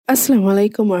Assalamu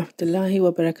alaikum wa rahmatullahi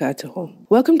wa barakatuh.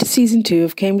 Welcome to Season 2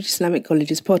 of Cambridge Islamic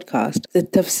College's podcast, the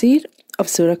Tafsir of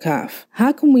Surah Al-Kahf.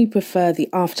 How can we prefer the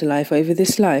afterlife over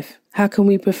this life? How can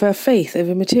we prefer faith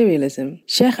over materialism?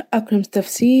 Sheikh Akram's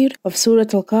Tafsir of Surah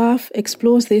Al-Kahf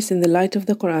explores this in the light of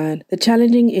the Quran, the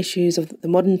challenging issues of the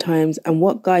modern times, and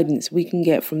what guidance we can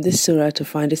get from this surah to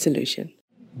find a solution.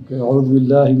 أعوذ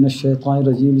بالله من الشيطان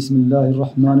الرجيم بسم الله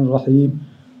الرحمن الرحيم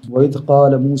وإذ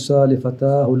قال موسى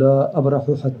لفتاه لا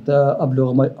أبرح حتى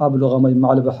أبلغ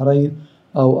مجمع البحرين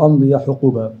أو أمضي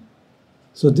حقبا.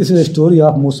 So this is a story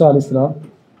of Musa alayhi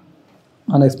salam,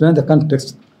 and I explain the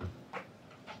context.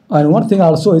 And one thing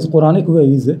also is Quranic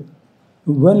way is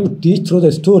when you teach through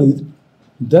the stories,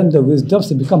 then the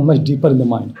wisdoms become much deeper in the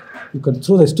mind. You can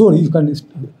through the story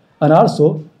and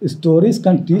also stories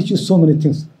can teach you so many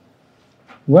things.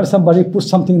 When somebody puts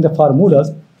something in the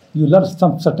formulas, you learn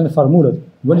some certain formulas.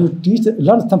 When you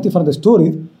learn something from the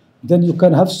story, then you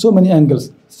can have so many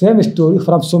angles. Same story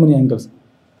from so many angles.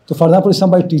 So for example, if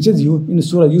somebody teaches you in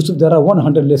Surah Yusuf, there are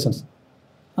 100 lessons.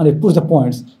 And he puts the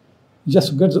points. You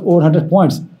just get the 100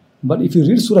 points. But if you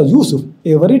read Surah Yusuf,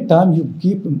 every time you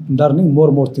keep learning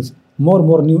more things,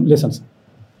 more new lessons.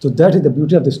 So that is the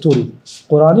beauty of the story.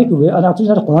 Quranic way, and actually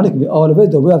not Quranic way, always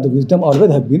the way of the wisdom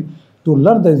always have been to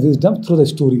learn the wisdom through the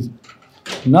stories,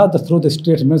 not through the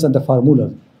statements and the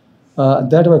formulas.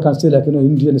 That way I can say, like,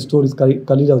 Indian stories,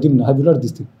 Kalila Udimna. Have you heard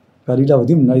this thing? Kalila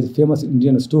Udimna is a famous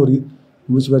Indian story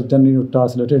which was done,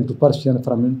 translated into Persian.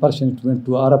 From Persian it went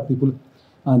to Arab people,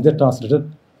 and they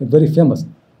translated. Very famous.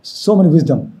 So many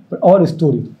wisdom, but all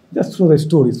story. Just through the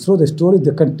stories. Through the story,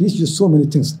 they can teach you so many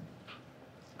things.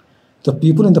 The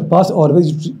people in the past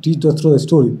always teach us through the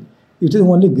story. It is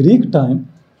only Greek time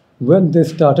when they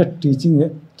started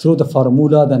teaching through the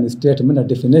formula, then statement, and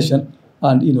definition,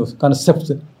 and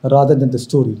concepts rather than the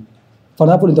story. For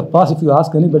example, in the past, if you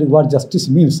ask anybody what justice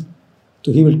means,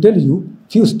 so he will tell you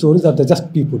few stories of the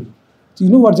just people. So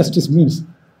you know what justice means.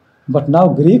 But now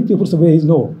Greek people's way is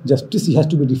no, justice has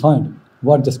to be defined.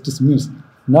 What justice means,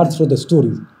 not through the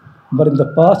stories. But in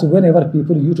the past, whenever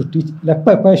people used to teach, like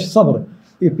patience, sabr,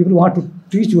 if people want to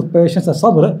teach you patience or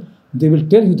sabr, they will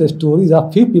tell you the stories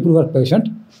of few people who are patient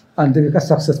and they become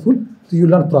successful, so you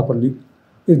learn properly.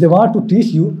 If they want to teach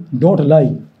you, don't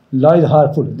lie. Lie is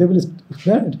harmful. They will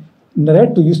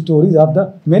narrate to you stories of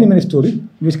the many stories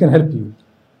which can help you.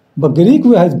 But Greek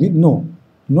way has been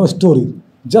no story.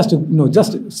 Just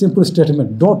simple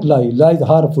statement. Don't lie. Lie is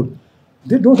harmful.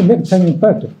 They don't make some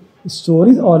impact.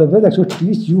 Stories always actually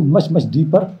teach you much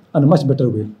deeper and much better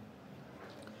way.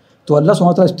 So Allah subhanahu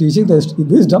wa ta'ala is teaching the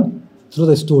wisdom through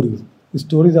the stories. The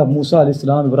stories of Musa alayhi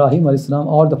salam, Ibrahim alayhi salam,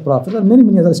 all the prophets, and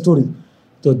many other stories.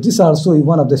 So this also is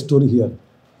one of the story here.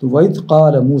 So وَإِذْ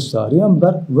قَالَ Musa.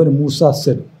 Remember when Musa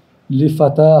said,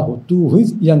 لِفَتَاهُ, to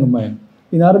his young man.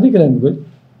 In Arabic language,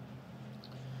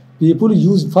 people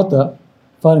use fatah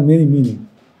for many meanings.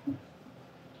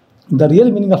 The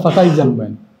real meaning of fatah is young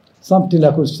man. Something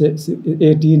like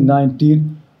 18,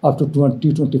 19, up to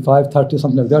 20, 25, 30,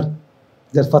 something like that.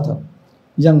 That's fatah,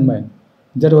 young man.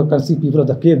 That we can see people of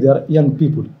the cave, they are young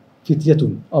people.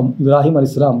 Fityatun, Ibrahim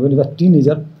alayhi salam, when he was a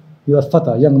teenager, he was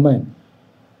fatah, young man.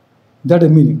 That is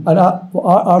meaning. And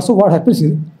also what happens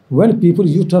is, when people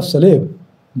used to have slave,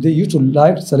 they used to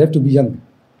like slave to be young.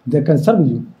 They can serve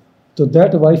you. So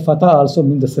that why fatah also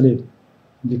means the slave.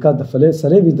 Because the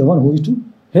slave is the one who is to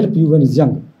help you when he's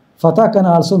young. Fatah can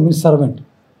also mean servant.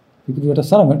 People get a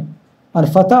servant.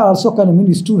 And fatah also can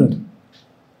mean student.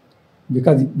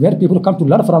 Because when people come to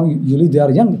learn from you, usually they are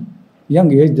young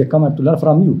age, they come to learn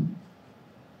from you.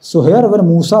 So here when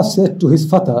Musa said to his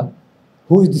father,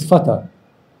 who is this father?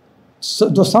 So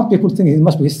though some people think he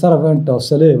must be his servant or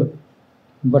slave,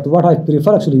 but what I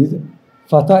prefer actually is,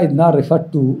 father is not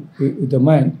referred to the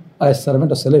man as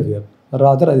servant or slave here,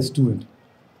 rather as a student.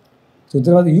 So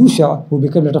there was Yusha, who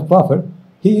became later prophet.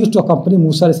 He used to accompany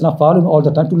Musa and follow him all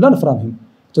the time to learn from him.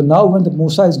 So now when the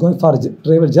Musa is going for a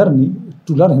travel journey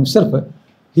to learn himself,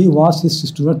 he wants his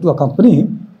student to accompany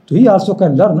him, so he also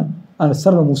can learn and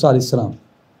serve Musa alayhi salam.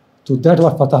 So that's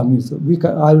what fatah means. So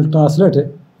I will translate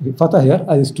fatah here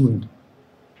as a student.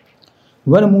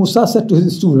 When Musa said to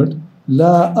his student,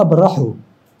 La abrahu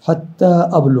hatta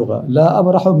abluga. La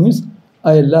abrahu means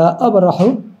La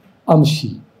abrahu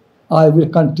amshi. I will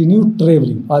continue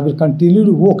traveling. I will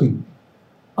continue walking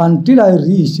until I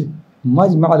reach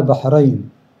Majma' al-Bahrain.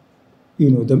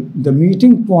 The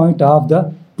meeting point of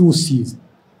the two seas.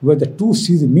 Where the two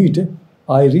seas meet,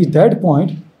 I reach that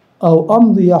point. أو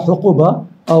أمضي حقبة,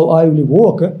 or I will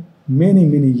walk many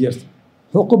years.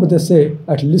 Huqub, they say,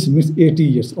 at least means 80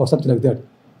 years or something like that.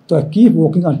 So I keep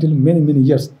walking until many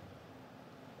years.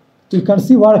 So you can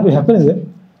see what will happen is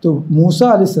So Musa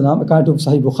alayhi salam, according to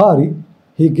Sahih Bukhari,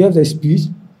 he gave the speech,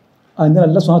 and then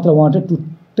Allah subhanahu wa ta'ala wanted to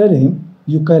tell him,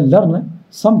 you can learn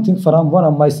something from one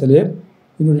of my slaves,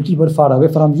 little bit far away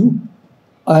from you,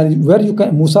 and where you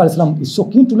can. Musa alayhi salam is so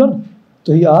keen to learn.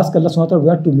 So he asked Allah subhanahu wa ta'ala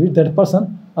where to meet that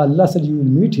person. Allah said you will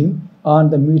meet him on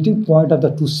the meeting point of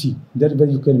the two sea. That's where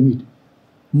you can meet.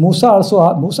 Musa is so,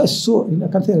 I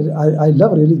can't say, I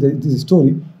love really this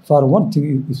story for one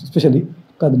thing especially,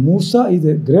 because Musa is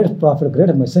a great prophet,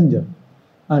 great messenger,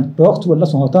 and talks to Allah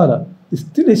subhanahu wa ta'ala.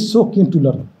 Still is so keen to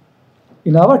learn.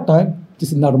 In our time,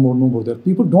 this is no more there.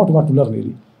 People don't want to learn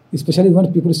really. Especially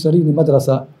when people study in the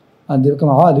madrasa and they become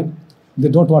a alim, they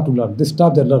don't want to learn. They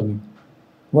stop their learning.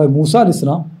 Why Musa alayhi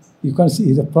salam, you can see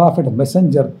he's a prophet, a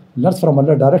messenger, learns from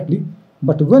Allah directly,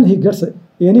 but when he gets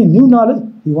any new knowledge,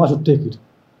 he wants to take it.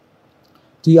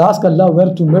 So he asked Allah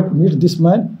where to meet this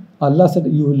man. Allah said,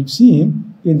 you will see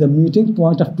him in the meeting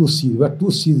point of two seas, where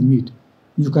two seas meet.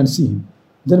 You can see him.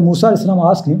 Then Musa alayhi salam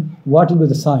asked him, what will be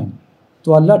the sign?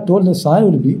 So Allah told the sign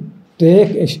will be,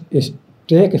 take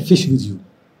a fish with you.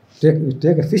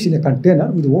 Take a fish in a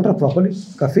container with water properly,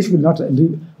 because fish will not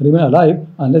remain alive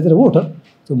unless there is water.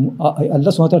 So Allah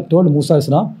subhanahu wa ta'ala told Musa alayhi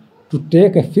salam to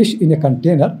take a fish in a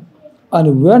container,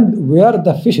 and where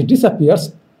the fish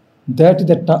disappears, that is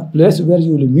the place where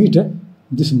you will meet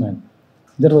this man.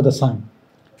 That was the sign.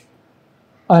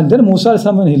 And then Musa alayhi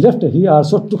salam, when he left, he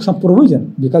also took some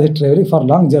provision, because he traveling for a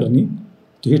long journey.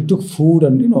 So he took food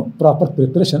and proper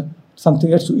preparation,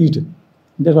 something else to eat.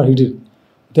 That's what he did.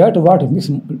 That what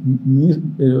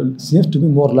seems to be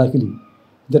more likely.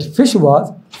 That fish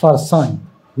was for a sign.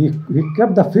 He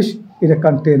kept the fish in a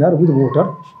container with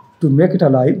water to make it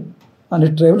alive, and he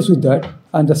travels with that.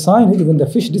 And the sign is when the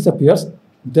fish disappears,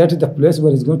 that is the place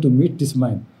where he's going to meet this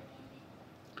man.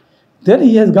 Then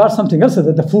he has got something else,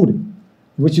 that the food,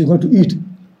 which he's going to eat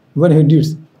when he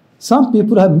needs. Some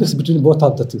people have mixed between both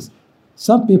of the things.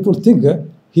 Some people think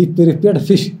he prepared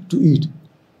fish to eat,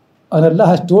 and Allah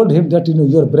has told him that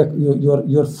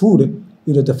your food,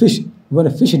 the fish, when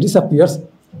a fish disappears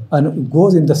and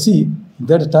goes in the sea,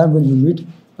 that time when you meet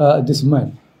this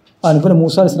man. And when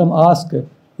Musa alayhi salam asked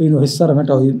his servant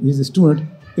or his student,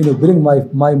 bring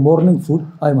my morning food,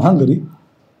 I am hungry.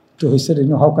 So he said,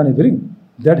 how can I bring?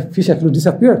 That fish actually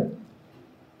disappeared.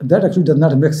 That actually does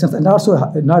not make sense. And also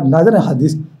neither in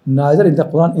hadith, neither in the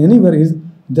Quran anywhere is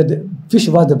that the fish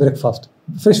was the breakfast.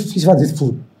 Fish was his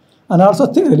food. And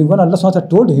also think really, when Allah subhanahu wa ta'ala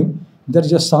told him that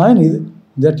your sign is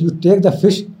that you take the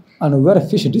fish, and where a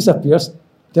fish disappears,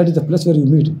 that is the place where you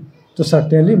meet. So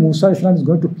certainly Musa alayhi salam is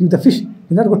going to keep the fish. He's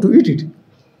not going to eat it.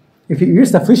 If he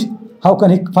eats the fish, how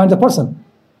can he find the person?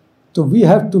 So we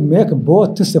have to make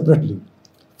both things separately.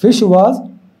 Fish was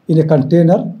in a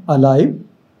container alive,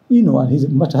 and he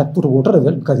must have put water as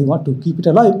well, because he wants to keep it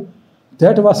alive.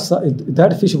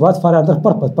 That fish was for another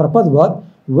purpose. Purpose was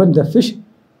when the fish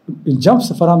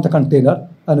jumps from the container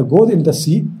and goes in the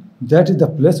sea, that is the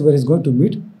place where he's going to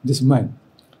meet this man.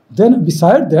 Then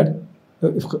beside that,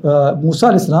 Musa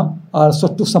alayhi salam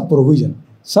also took some provision,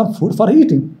 some food for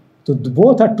eating. So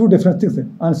both are two different things.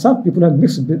 And some people have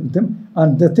mixed them,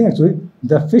 and they think actually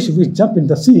the fish which jumped in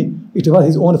the sea, it was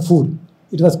his own food.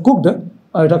 It was cooked,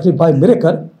 and actually by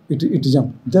miracle, it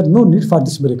jumped. There is no need for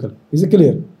this miracle. Is it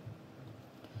clear?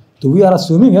 So we are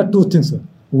assuming here two things.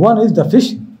 One is the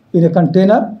fish in a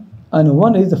container, and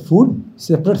one is the food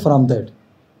separate from that.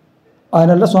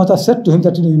 And Allah subhanahu wa ta'ala said to him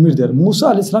that you meet there. Musa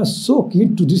alayhi salam is so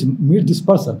keen to meet this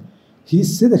person. He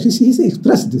said that he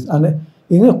expressed this. And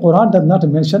in the Quran does not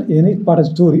mention any part of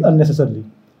the story unnecessarily.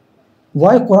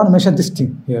 Why Quran mentioned this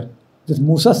thing here? That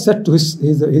Musa said to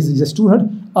his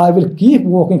student, I will keep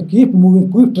walking, keep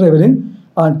moving, keep traveling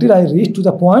until I reach to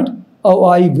the point,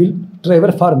 or I will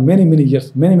travel for many, many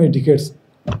years, many, many decades.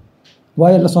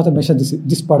 Why Allah subhanahu wa ta'ala mentioned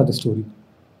this part of the story?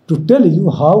 To tell you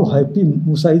how happy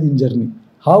Musa is in journey,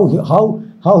 how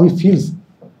he feels.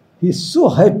 He is so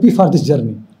happy for this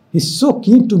journey. He is so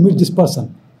keen to meet this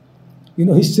person.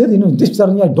 He said, this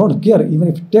journey I don't care, even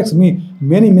if it takes me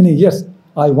many, many years,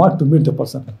 I want to meet the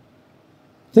person.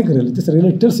 Think really, this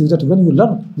really tells you that when you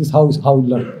learn, this is how you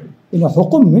learn.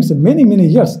 Hukum means many, many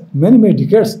years, many, many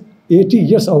decades, 80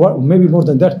 years or maybe more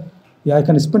than that. Yeah, I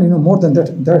can spend more than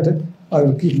that I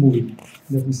will keep moving.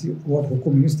 Let me see what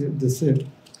hukum means. They say,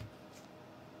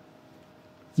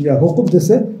 yeah, hukum they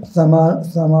say,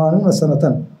 samanuna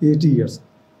sanatan, 80 years,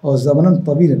 or zamanan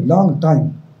tawilan, long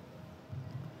time.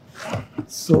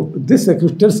 So this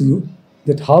actually tells you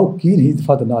that how keen he is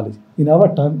for the knowledge. In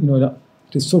our time,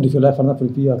 it is so difficult. For example,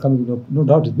 if we are coming, no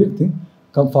doubt it's a big thing,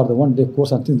 come for the one-day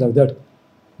course and things like that.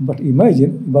 But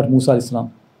imagine about Musa alayhi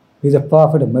salam. He is a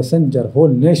prophet, a messenger, whole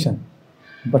nation.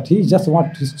 But he just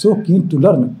he's so keen to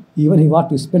learn, even he wants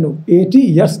to spend 80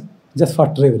 years just for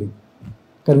traveling.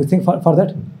 Can we think for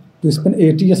that? To spend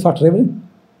 80 years for traveling?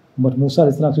 But Musa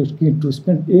is keen to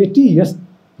spend 80 years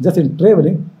just in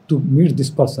traveling to meet this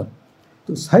person.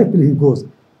 So happily he goes.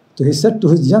 So he said to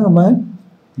his young man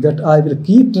that I will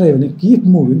keep traveling, keep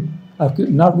moving, I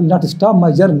will not stop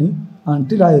my journey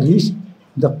until I reach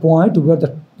the point where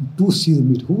the two seas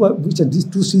meet. Which of these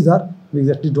two seas are? We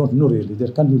exactly don't know really. There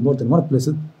can be more than one place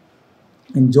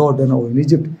in Jordan or in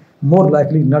Egypt. More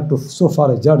likely not to so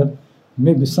far as Jordan.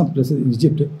 Maybe some places in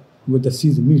Egypt where the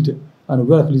seas meet and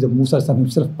where actually the Musa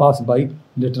himself passed by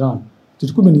later on. So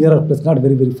it could be nearer place, not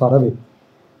very, very far away.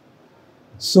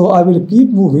 So I will keep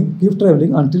moving, keep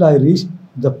traveling until I reach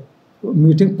the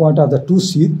meeting point of the two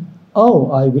seas.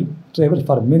 Or I will travel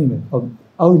for many minutes. Or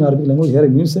in Arabic language here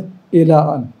it means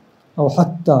ila'an or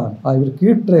hattan. I will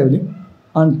keep traveling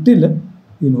until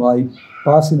I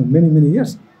pass many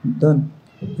years. Then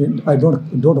I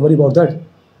don't worry about that.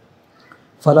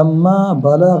 فَلَمَّا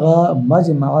بَلَغَ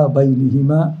مَجْمَعَ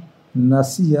بَيْنِهِمَا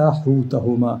نَسِيَا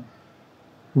حُوتَهُمَا.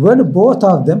 When both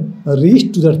of them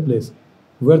reached to that place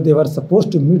where they were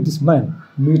supposed to meet this man,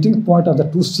 meeting point of the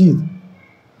two seas,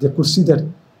 they could see that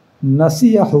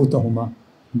نَسِيَا حُوتَهُمَا.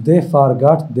 They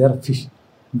forgot their fish.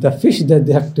 The fish that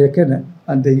they have taken,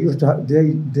 and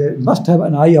they must have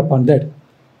an eye upon that.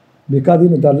 Because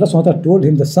the Allah subhanahu wa ta'ala told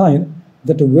him the sign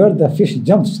that where the fish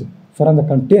jumps from the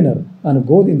container and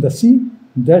goes in the sea,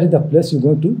 that is the place you're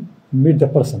going to meet the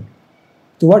person.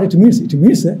 So what it means? It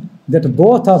means that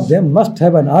both of them must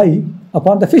have an eye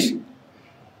upon the fish.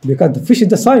 Because the fish is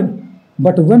the sign.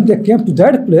 But when they came to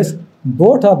that place,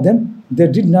 both of them, they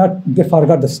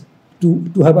forgot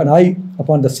to have an eye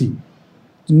upon the sea.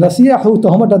 Nasiya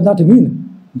hutahuma does not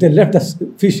mean they left the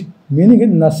fish. Meaning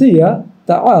in nasiya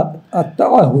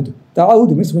ta'ahud.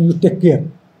 Ta'ahud means when you take care.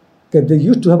 Okay, they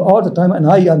used to have all the time an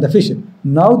eye on the fish.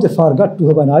 Now they forgot to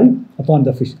have an eye upon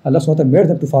the fish. Allah SWT made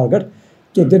them to forget.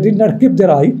 So they did not keep their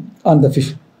eye on the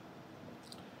fish.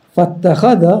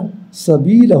 فَاتَّخَذَ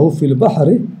سَبِيلَهُ فِي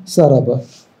الْبَحْرِ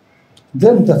سَرَبًا.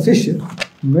 Then the fish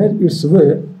made its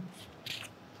way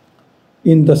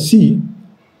in the sea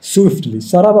swiftly.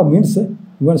 Saraba means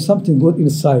when something goes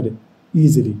inside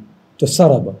easily. So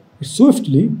saraba.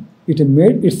 Swiftly it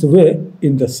made its way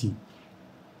in the sea.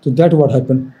 So that's what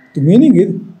happened. The meaning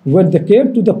is when they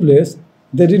came to the place,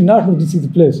 they did not know this is the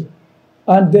place.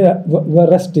 And they were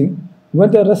resting. When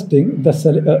they were resting, the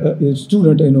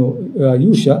student,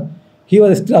 Yusha, he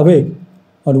was still awake.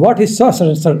 And what he saw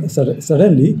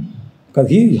suddenly, because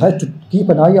he had to keep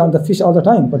an eye on the fish all the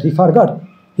time, but he forgot.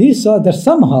 He saw that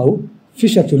somehow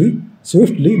fish actually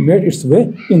swiftly made its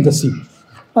way in the sea.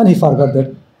 And he forgot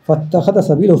that. فَاتَّخَذَ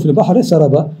سَبِيلَهُ فِي الْبَحْرِ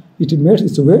سَرَبًا. It made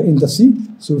its way in the sea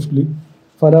swiftly.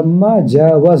 فَلَمَّا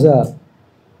جَاوَزَا.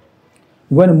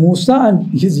 When Musa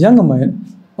and his young man,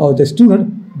 or the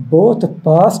student, both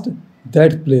passed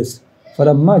that place.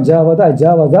 فَلَمَّا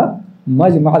جَاوَزَا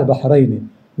مَجْمَعَ الْبَحْرَيْنِ.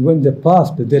 When they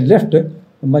passed, they left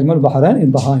مَجْمَعَ الْبَحْرَيْنِ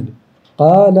in behind.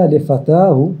 قَالَ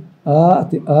لِفَتَاهُ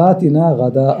آتِنَا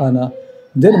غَدَاءَنَا.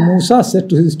 Then Musa said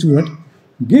to his student,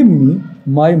 give me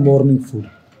my morning food.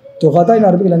 So ghada in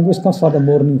Arabic language comes for the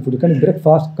morning food. It can be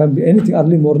breakfast, can be anything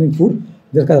early morning food.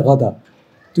 There can be ghada.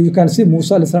 So you can see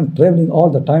Musa traveling all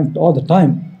the time.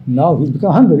 Now he's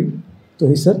become hungry. So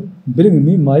he said, bring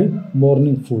me my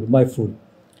morning food, my food.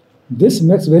 This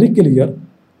makes very clear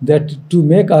that to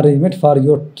make arrangement for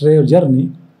your travel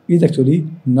journey is actually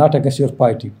not against your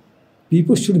piety.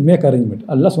 People should make arrangement.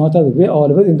 Allah subhanahu wa ta'ala, the way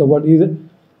always in the world is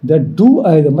that do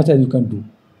as much as you can do.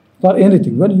 For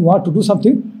anything, when you want to do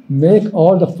something, make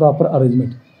all the proper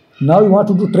arrangement. Now you want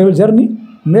to do travel journey,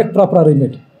 make proper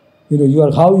arrangement.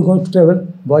 How you going to travel?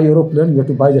 By aeroplane, you have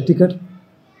to buy the ticket.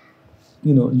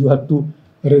 You have to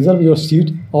reserve your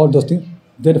seat, all those things.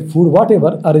 Then food,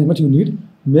 whatever arrangement you need,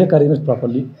 make arrangement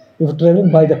properly. If you're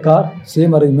traveling by the car,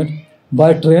 same arrangement.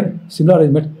 By train, similar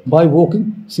arrangement. By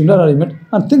walking, similar arrangement.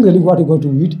 And think really what you're going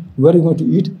to eat, where you're going to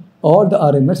eat. All the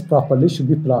arrangements properly should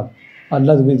be planned.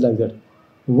 Allah's way is like that.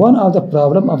 One of the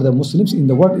problem of the Muslims in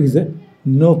the world is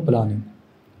no planning.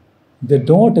 They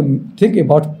don't think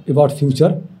about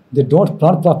future. They don't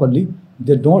plan properly.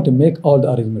 They don't make all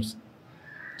the arrangements.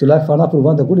 So like for example,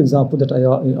 one of the good example that I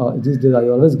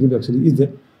always give actually is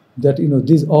that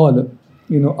these all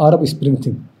Arab Spring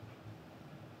thing.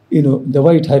 The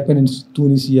way it happened in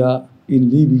Tunisia, in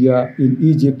Libya, in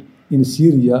Egypt, in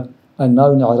Syria, and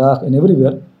now in Iraq and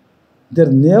everywhere, there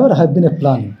never have been a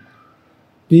planning.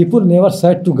 People never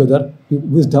sat together with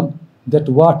wisdom that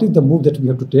what is the move that we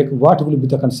have to take, what will be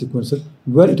the consequences,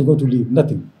 where it is going to lead,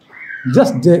 nothing.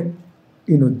 Just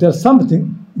there's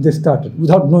something they started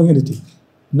without knowing anything.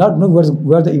 not knowing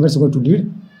where the events are going to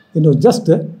lead, just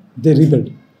they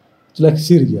rebelled. So like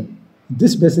Syria.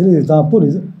 This basically example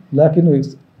is like,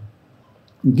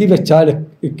 give a child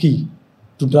a key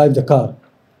to drive the car,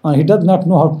 and he does not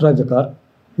know how to drive the car.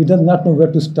 He does not know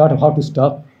where to start or how to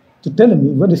stop. So tell me,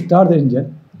 when you start the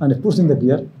engine and he puts in the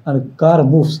gear and the car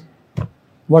moves,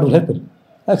 what will happen?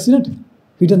 Accident.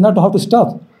 He does not know how to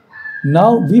stop.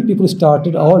 Now we people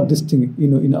started all this thing,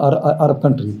 in our Arab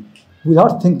country,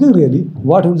 without thinking really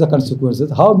what will be the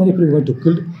consequences, how many people are going to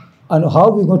kill, and how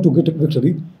we are going to get a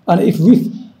victory, and if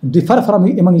we differ from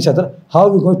among each other, how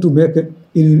we are going to make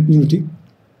unity.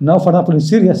 Now, for example, in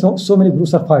Syria, so many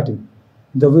groups are fighting.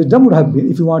 The wisdom would have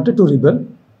been, if you wanted to rebel,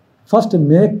 first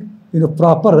make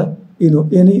proper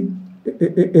any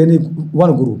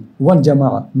one group, one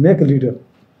jama'ah, make a leader,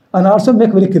 and also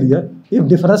make very clear if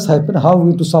difference happen, how we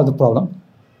going to solve the problem,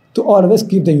 to always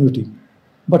keep the unity.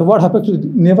 But what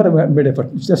happened? Never made effort.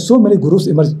 There's so many groups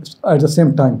emerge at the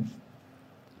same time,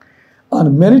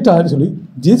 and many times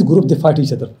these groups they fight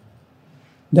each other.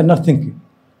 They're not thinking.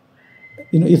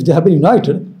 If they have been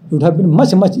united, it would have been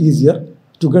much easier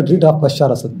to get rid of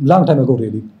Bashar Assad long time ago,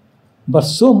 really. But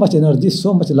so much energy,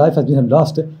 so much life has been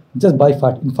lost just by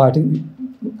fighting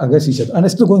against each other, and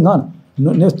it's still going on.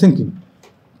 No thinking.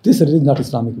 This really is not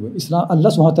Islamic way. Allah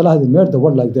subhanahu wa ta'ala has made the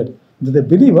world like that. The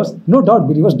believers, no doubt,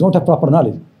 believers don't have proper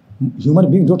knowledge.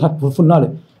 Human beings don't have full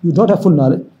knowledge. You don't have full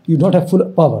knowledge. You don't have full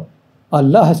power.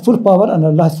 Allah has full power and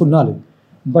Allah has full knowledge.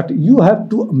 But you have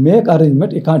to make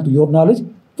arrangement according to your knowledge,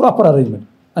 proper arrangement,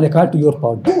 and according to your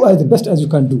power. Do as the best as you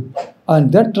can do,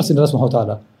 and then trust in Allah subhanahu wa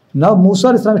ta'ala. Now Musa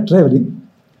is traveling,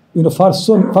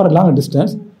 for a long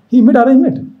distance. He made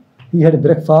arrangement. He had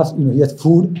breakfast, he has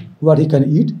food, what he can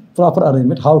eat, proper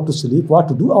arrangement, how to sleep, what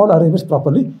to do, all arrangements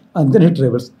properly, and then he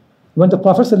travels. When the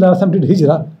Prophet ﷺ did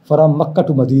hijrah from Makkah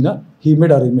to Medina, he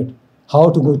made arrangement, how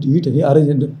to go to eat. He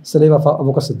arranged slave of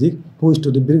Abu Bakr Siddiq, who is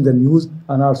to bring the news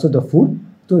and also the food.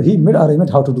 So he made arrangement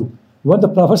how to do. When the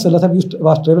Prophet ﷺ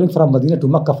was traveling from Medina to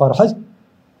Makkah for Hajj,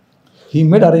 he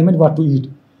made arrangement what to eat.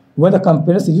 When the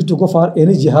companions used to go for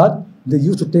any jihad, they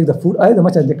used to take the food as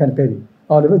much as they can carry.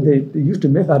 Always they used to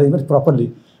make arrangements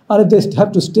properly. And if they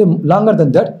have to stay longer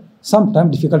than that,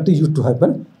 sometimes difficulty used to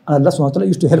happen, and Allah subhanahu wa ta'ala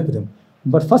used to help them.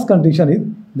 But first condition is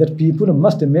that people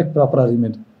must make proper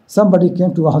arrangement. Somebody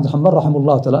came to Ahmad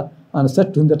rahimahullah ta'ala and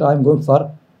said to him that I am going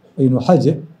for Hajj,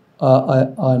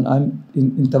 and I'm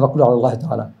in tawakkul ala Allah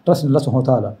ta'ala. Trust in Allah subhanahu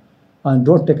wa ta'ala. And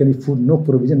don't take any food, no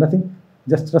provision, nothing.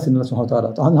 Just trust in Allah subhanahu wa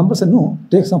ta'ala. So Ahmad said, no,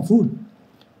 take some food.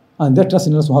 And they trust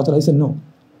in Allah subhanahu wa ta'ala. He said, no,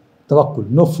 tawakkul,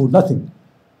 no food, nothing.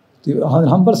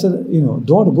 Hanbal said,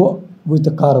 don't go with the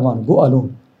caravan, go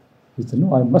alone. He said,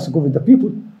 no, I must go with the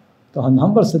people. So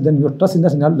Hanbal said, then your trust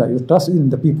is in Allah, your trust is in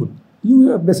the people.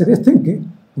 You are basically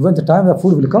thinking, when the time the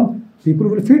food will come, people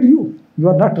will feed you. You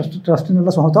are not trusting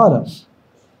Allah subhanahu wa ta'ala.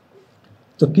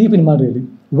 So keep in mind really,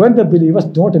 when the believers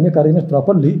don't make arrangements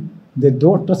properly, they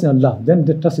don't trust in Allah, then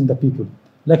they trust in the people.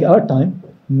 Like our time,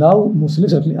 now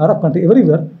Muslims in Arab country,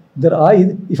 everywhere, their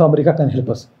eyes, if America can help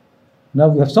us. Now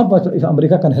we have some point if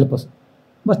America can help us.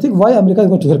 But think why America is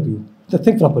going to help you. Just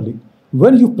think properly.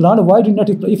 When you plan, why do not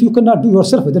you plan? If you cannot do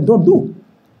yourself, then don't do.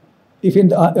 If in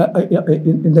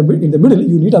the middle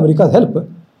you need America's help,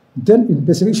 then it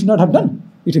basically you should not have done.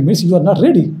 It means you are not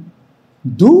ready.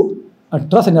 Do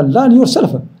and trust in Allah and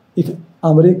yourself. If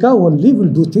America only will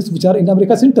do things which are in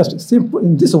America's interest. Simple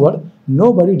in this world,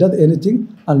 nobody does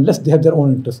anything unless they have their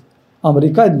own interest.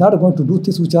 America is not going to do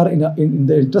things which are in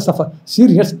the interest of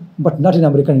Syrians, but not in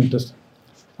American interest.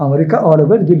 America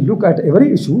always will look at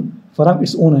every issue from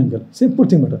its own angle. Simple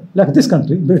thing matter. Like this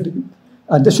country,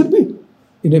 and there should be.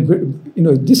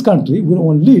 This country will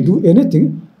only do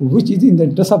anything which is in the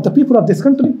interest of the people of this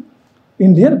country.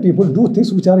 Indian people do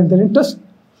things which are in their interest.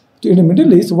 So in the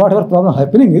Middle East, whatever problem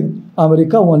happening is,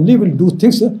 America only will do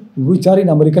things which are in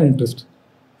American interest.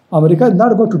 America is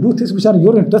not going to do things which are in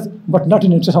your interest, but not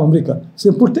in interest of America.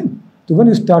 Simple thing. So when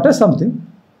you started something,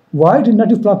 why did not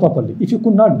you plan properly? If you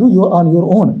could not do on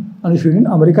your own, and if you need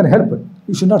American help,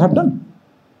 you should not have done.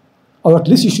 Or at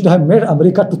least you should have made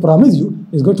America to promise you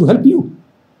is going to help you.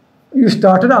 You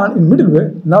started in middle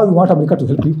way, now you want America to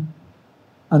help you.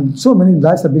 And so many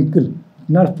lives are being killed.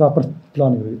 Not proper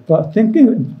planning.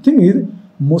 Thing is,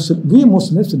 we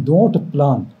Muslims don't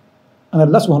plan. And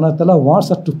Allah subhanahu wa ta'ala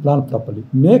wants us to plan properly.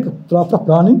 Make proper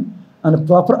planning and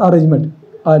proper arrangement.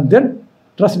 And then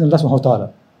trust in Allah subhanahu wa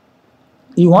ta'ala.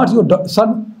 You want your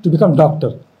son to become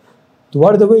doctor. So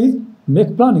what is the way?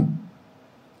 Make planning.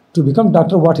 To become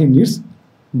doctor, what he needs,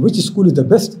 which school is the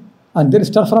best, and then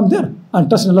start from there. And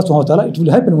trust in Allah subhanahu wa ta'ala, it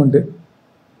will happen one day.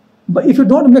 But if you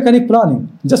don't make any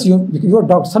planning, just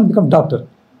your son become doctor,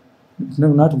 It's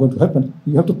not going to happen.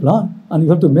 You have to plan and you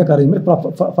have to make arrangement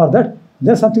for that.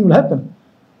 Then something will happen.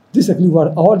 This is actually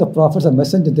what all the prophets and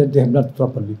messengers that they have done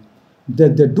properly. They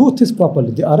do things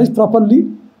properly. They arrange properly.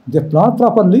 They plan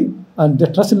properly, and they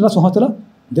trust in Allah subhanahu wa ta'ala.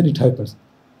 Then it happens.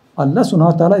 Allah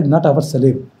subhanahu wa ta'ala is not our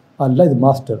slave. Allah is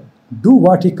master. Do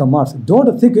what He commands.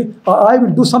 Don't think, I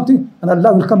will do something and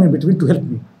Allah will come in between to help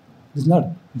me. It's not.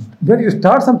 When you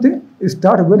start something, you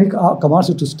start when He commands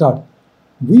you to start.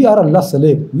 We are Allah's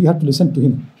slave. We have to listen to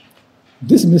Him.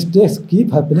 These mistakes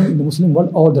keep happening in the Muslim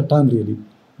world all the time, really.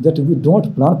 That we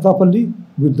don't plan properly,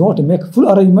 we don't make full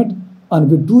arrangement, and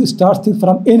we do start things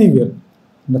from anywhere.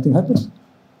 Nothing happens.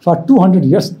 For 200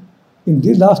 years, in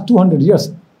these last 200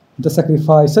 years, the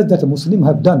sacrifices that the Muslims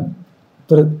have done,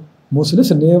 the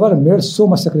Muslims never made so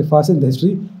much sacrifice in the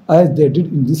history as they did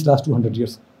in these last 200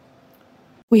 years.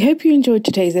 We hope you enjoyed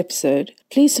today's episode.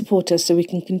 Please support us so we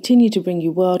can continue to bring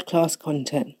you world-class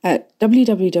content at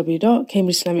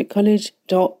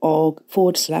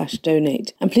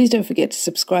www.cambridgeislamicccollege.org/donate. And please don't forget to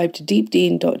subscribe to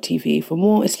deepdeen.tv for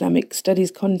more Islamic studies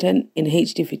content in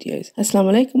HD videos.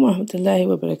 Assalamu alaikum wa rahmatullahi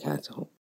wa barakatuh.